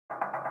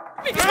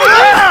Get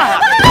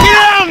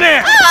down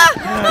there!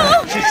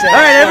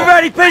 Alright,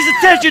 everybody pays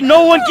attention.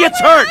 No one gets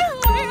hurt.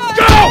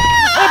 Go!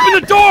 Open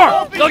the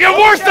door! They'll get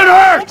worse than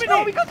hurt!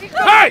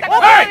 Hey!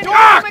 Hey!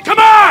 Ah! Come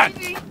on!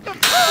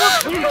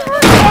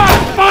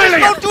 Oh, finally!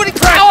 Don't do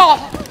anything!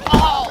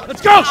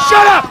 Let's go!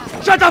 Shut up!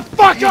 Shut the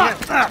fuck up!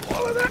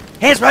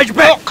 Hands behind your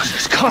back.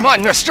 Oh, come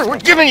on, mister. We're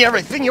giving you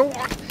everything you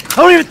want.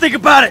 Don't even think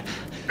about it.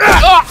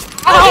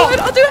 I'll do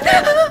it.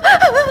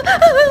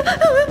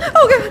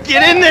 Oh, God.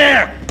 Get in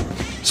there!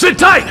 Sit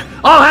tight!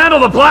 I'll handle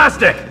the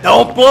plastic!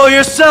 Don't blow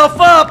yourself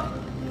up.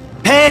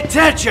 Pay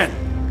attention.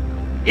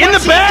 In the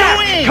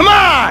back! Come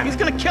on! He's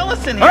gonna kill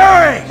us in here!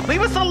 Hurry!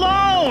 Leave us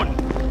alone!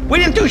 We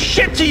didn't do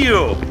shit to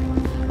you!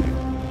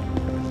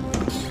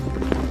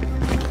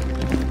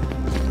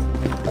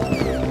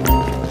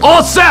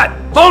 All set!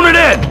 Phone it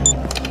in!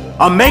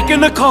 I'm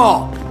making the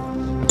call.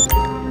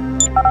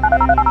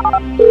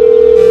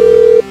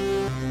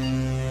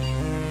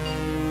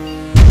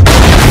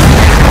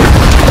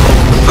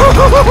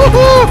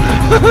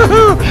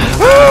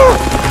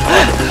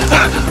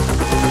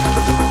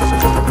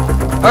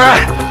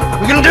 Alright,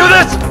 we gonna do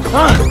this?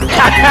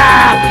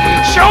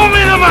 Show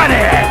me the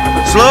money!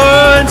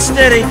 Slow and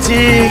steady,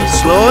 T.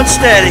 Slow and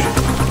steady.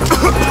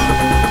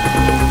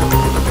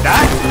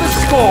 That's the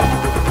score!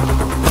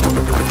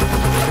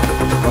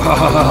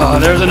 Oh,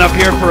 there's enough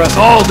here for us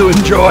all to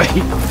enjoy.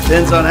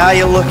 Depends on how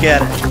you look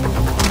at it.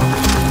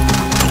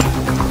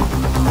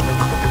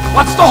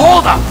 What's the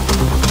holdup?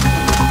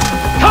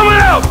 Coming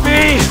out,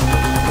 B!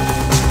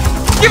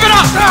 Give it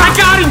up! I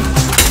got him!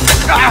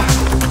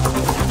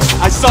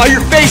 I saw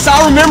your face.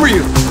 I'll remember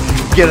you.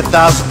 You get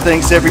 1,000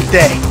 things every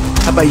day.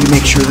 How about you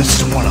make sure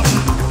this is one of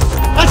them?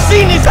 I've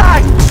seen his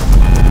eyes.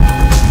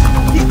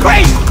 He's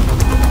crazy.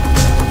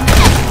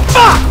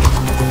 Fuck!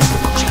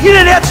 You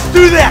didn't have to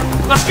do that!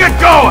 Let's get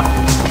going!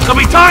 There'll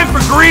be time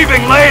for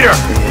grieving later!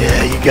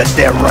 Yeah, you got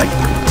that right.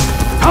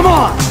 Come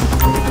on!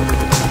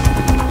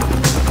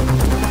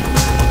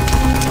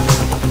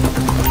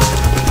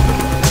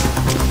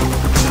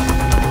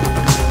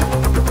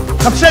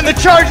 I'm setting the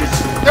charges.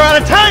 They're on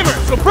a timer,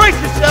 so brace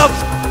yourselves.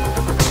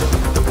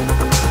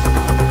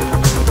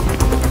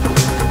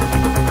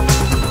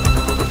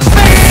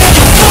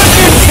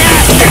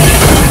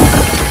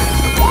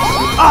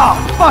 Oh,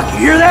 fuck,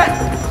 you hear that?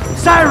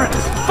 Sirens!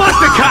 Fuck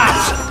the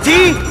cops!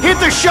 D, hit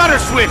the shutter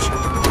switch.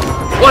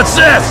 What's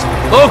this?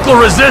 Local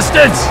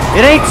resistance?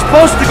 It ain't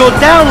supposed to go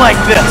down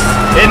like this.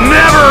 It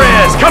never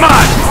is! Come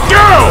on!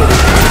 Go!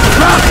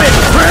 Drop it,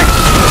 prick!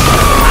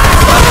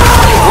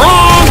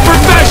 Wrong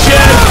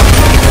profession!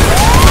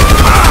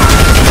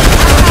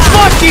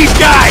 Fuck these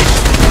guys!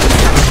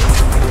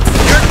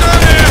 You're done,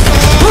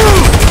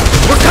 asshole.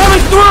 We're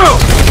coming through!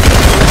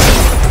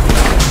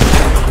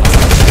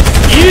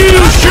 You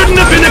shouldn't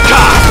have been a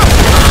cop!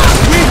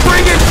 We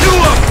bring it to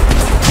him.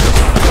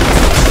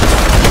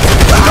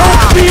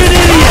 Don't be an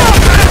idiot!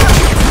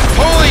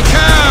 Holy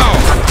cow!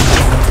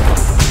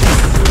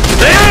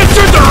 They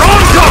answered the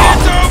wrong call!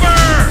 It's over.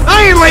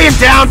 I ain't laying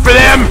down for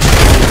them!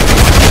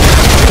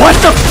 What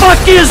the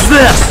fuck is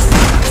this?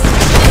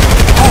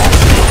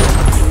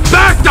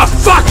 Back the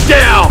fuck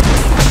down!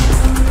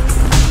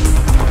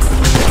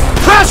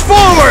 Press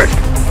forward!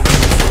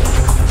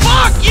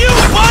 Fuck you,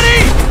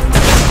 buddy!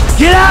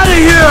 Get out of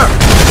here!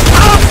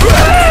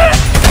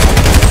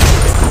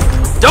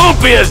 Don't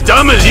be as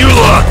dumb as you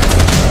look!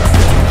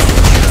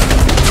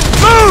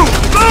 Move!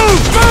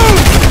 Move! Move!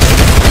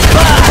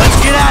 Let's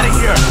get out of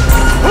here!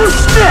 Who's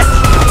snitch?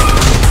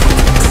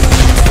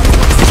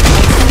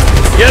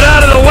 Get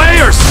out of the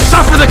way or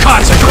suffer the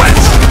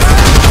consequence!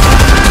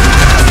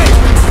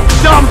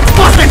 Dumb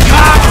fucking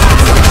cop!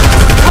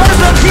 Cars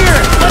up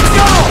here! Let's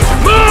go!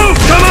 Move!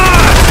 Come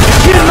on!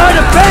 He might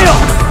have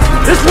bailed!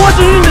 This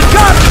wasn't in the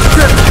job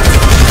description!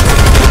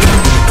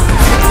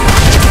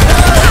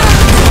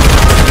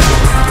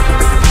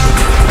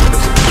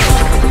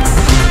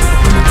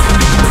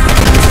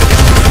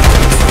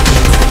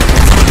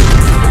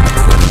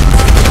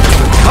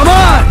 Come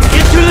on!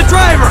 Get to the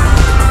driver!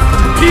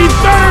 He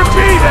better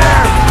be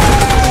there!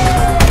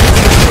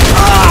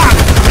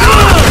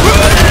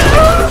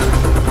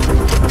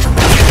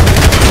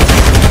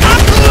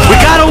 We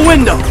got a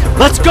window!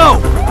 Let's go!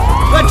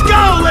 Let's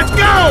go! Let's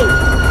go!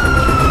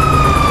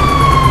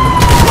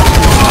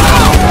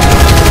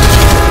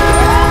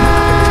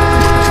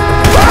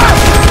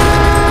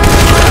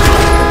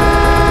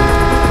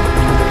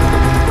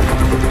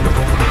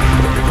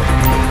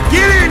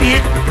 Get in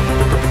here!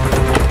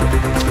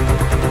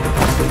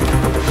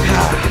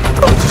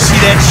 Did you see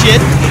that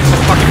shit?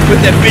 Fucking put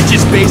that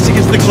bitch's face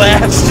against the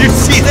glass. Did you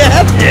see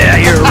that? Yeah,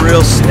 you're a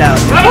real stout.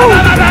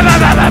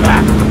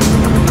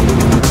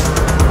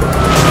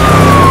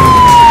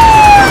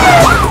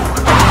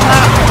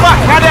 Fuck,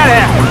 how'd that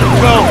happen?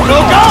 Go, go,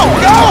 go,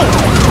 go!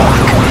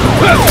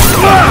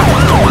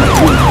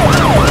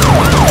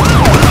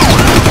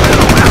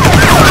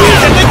 Jeez,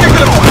 I think they're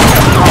gonna...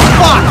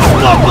 Fuck!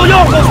 Local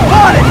yokel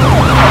spotted!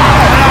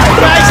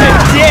 Guy's a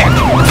dick!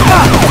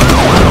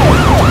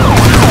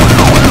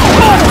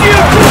 Fuck you!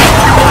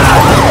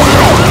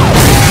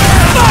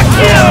 Fuck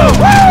you!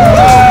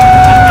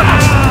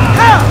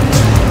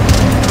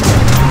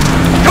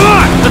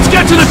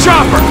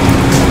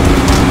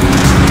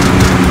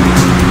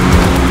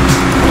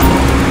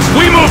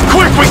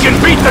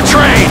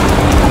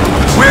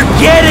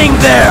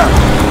 there!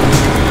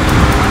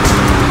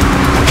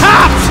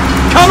 Cops!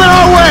 Coming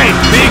our way!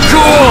 Be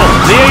cool!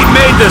 They ain't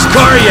made this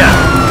car yet!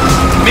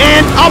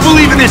 Man, I'll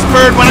believe in this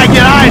bird when I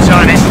get eyes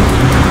on it!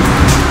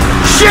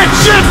 Shit!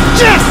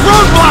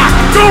 Roadblock!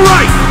 Go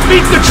right!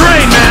 Beat the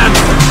train, man!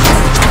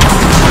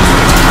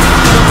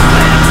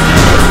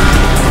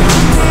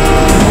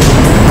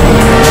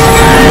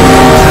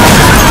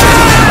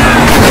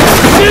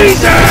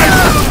 Jesus!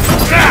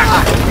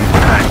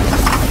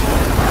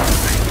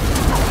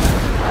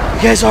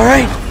 You guys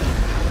alright?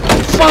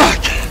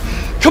 Fuck!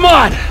 Come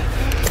on!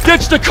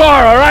 Ditch the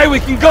car, alright? We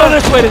can go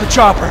this way to the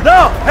chopper.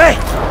 No! Hey!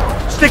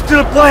 Stick to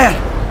the plan!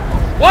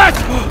 What?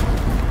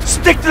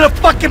 Stick to the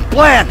fucking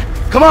plan!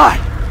 Come on!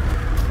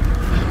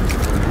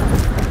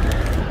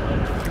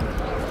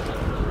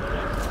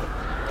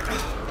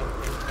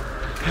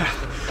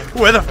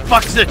 Where the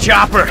fuck's the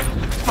chopper?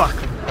 Fuck.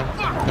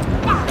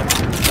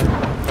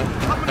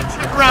 I'm gonna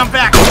check around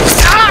back.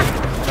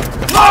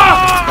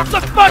 Ah!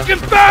 The fucking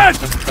fence!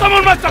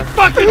 Someone must have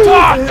fucking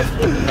talked!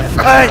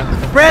 Alright,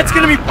 Brad's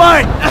gonna be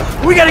fine.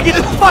 We gotta get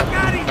the fuck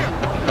out of here.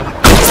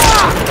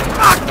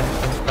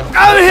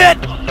 I'm hit!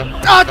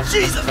 Oh,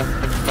 Jesus!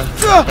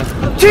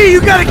 T, you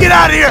gotta get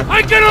out of here!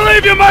 I'm gonna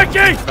leave you,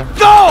 Mikey!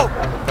 Go!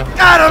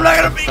 God, I'm not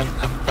gonna be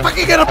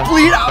fucking gonna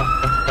bleed out.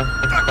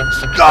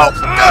 Go!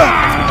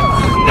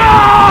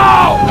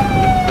 No!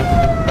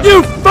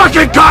 You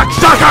fucking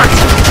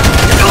cocksuckers!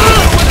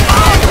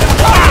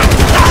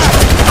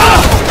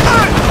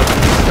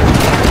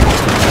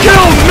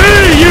 Kill me,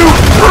 you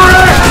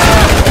prick!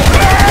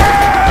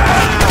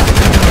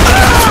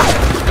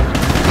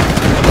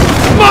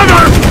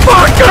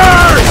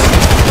 Motherfuckers!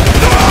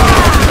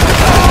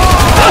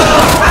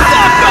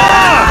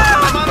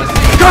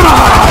 Come on!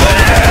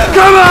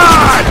 Come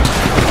on!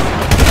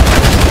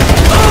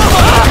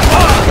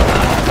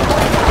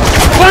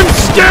 I'm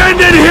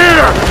standing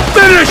here!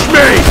 Finish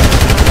me!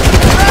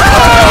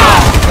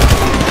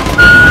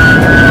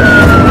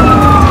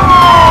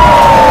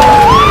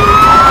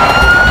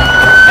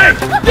 Hey!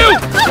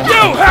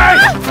 You! Hey!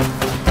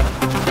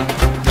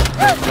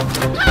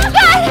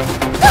 God!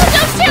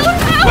 Don't shoot!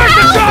 Where's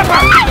the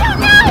chopper? I don't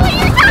know what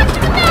you're talking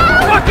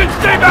about! Fucking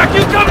stay back!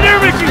 You come near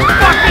me! You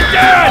fucking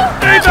dead!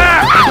 Stay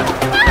back!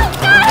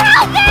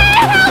 Help me!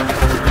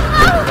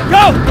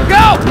 Help!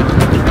 Go!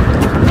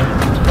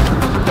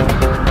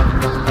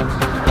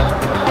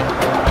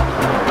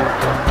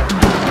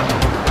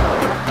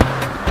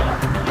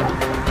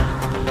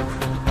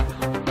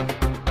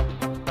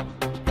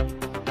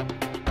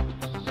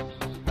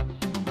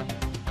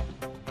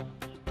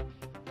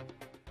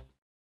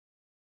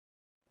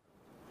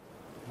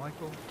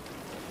 Michael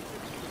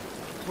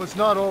was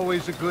not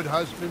always a good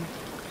husband,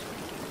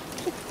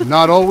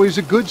 not always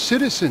a good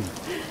citizen.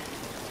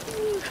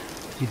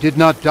 He did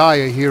not die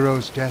a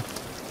hero's death,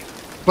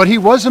 but he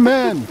was a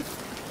man.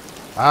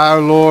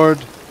 Our Lord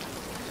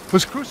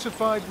was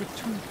crucified with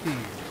 2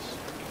 thieves,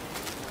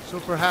 so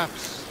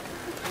perhaps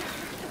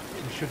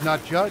we should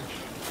not judge.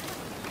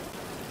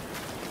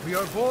 We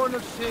are born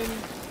of sin,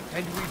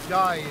 and we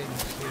die in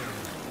sin.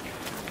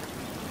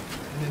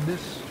 And in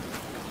this,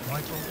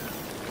 Michael,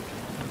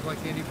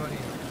 like anybody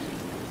else.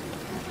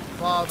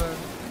 Father,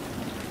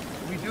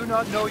 we do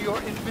not know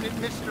your infinite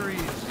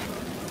mysteries,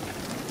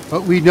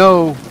 but we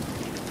know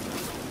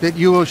that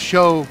you will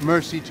show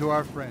mercy to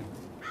our friends.